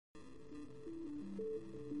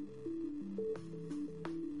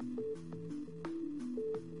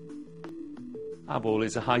AvAll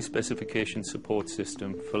is a high-specification support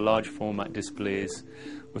system for large format displays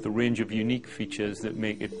with a range of unique features that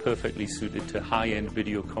make it perfectly suited to high-end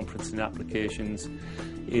video conferencing applications,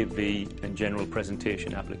 AV and general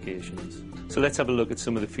presentation applications. So let's have a look at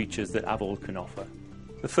some of the features that AvAll can offer.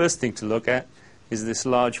 The first thing to look at is this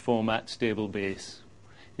large format stable base.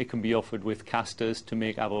 It can be offered with casters to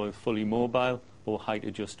make AvAll fully mobile or height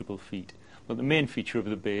adjustable feet. But the main feature of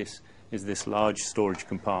the base is this large storage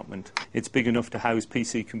compartment. It's big enough to house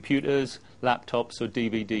PC computers, laptops or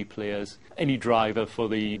DVD players, any driver for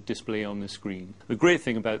the display on the screen. The great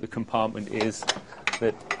thing about the compartment is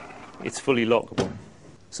that it's fully lockable,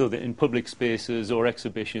 so that in public spaces or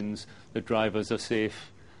exhibitions the drivers are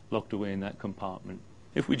safe locked away in that compartment.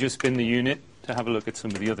 If we just spin the unit to have a look at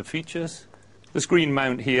some of the other features, the screen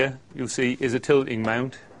mount here, you'll see, is a tilting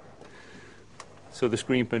mount. So the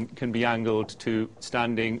screen can be angled to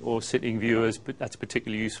standing or sitting viewers, but that's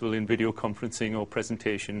particularly useful in video conferencing or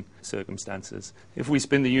presentation circumstances. If we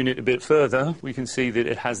spin the unit a bit further, we can see that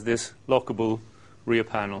it has this lockable rear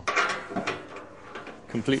panel,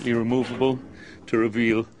 completely removable to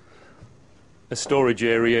reveal a storage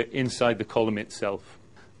area inside the column itself.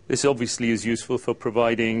 This obviously is useful for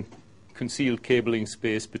providing concealed cabling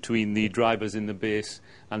space between the drivers in the base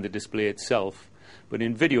and the display itself. But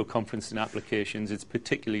in video conferencing applications, it's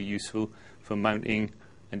particularly useful for mounting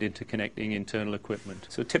and interconnecting internal equipment.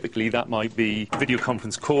 So typically that might be video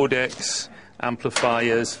conference codecs,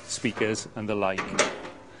 amplifiers, speakers, and the like.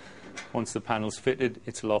 Once the panel's fitted,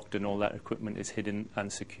 it's locked and all that equipment is hidden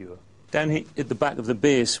and secure. Down here at the back of the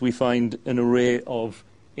base, we find an array of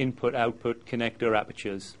input-output connector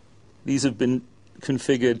apertures. These have been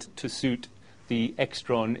configured to suit the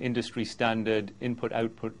Extron industry standard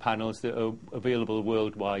input-output panels that are available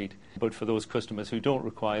worldwide. But for those customers who don't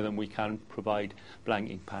require them, we can provide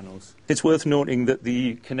blanking panels. It's worth noting that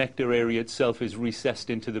the connector area itself is recessed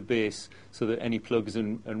into the base so that any plugs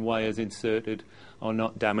and wires inserted are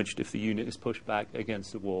not damaged if the unit is pushed back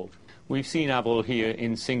against the wall. We've seen AvAll here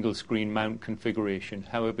in single screen mount configuration.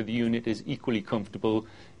 However, the unit is equally comfortable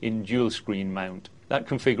in dual screen mount. That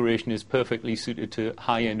configuration is perfectly suited to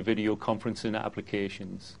high-end video conferencing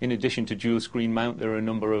applications. In addition to dual screen mount, there are a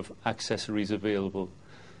number of accessories available: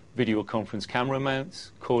 video conference camera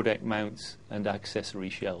mounts, codec mounts, and accessory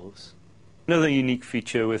shelves. Another unique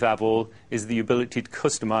feature with AvAll is the ability to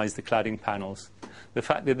customize the cladding panels. The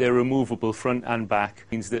fact that they're removable front and back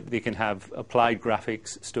means that they can have applied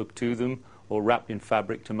graphics stuck to them or wrapped in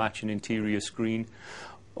fabric to match an interior screen,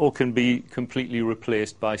 or can be completely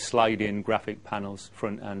replaced by slide-in graphic panels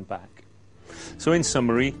front and back. So in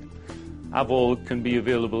summary, AvAll can be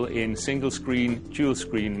available in single screen, dual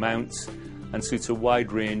screen mounts and suits a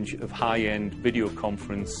wide range of high-end video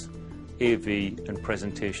conference, AV and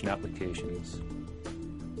presentation applications.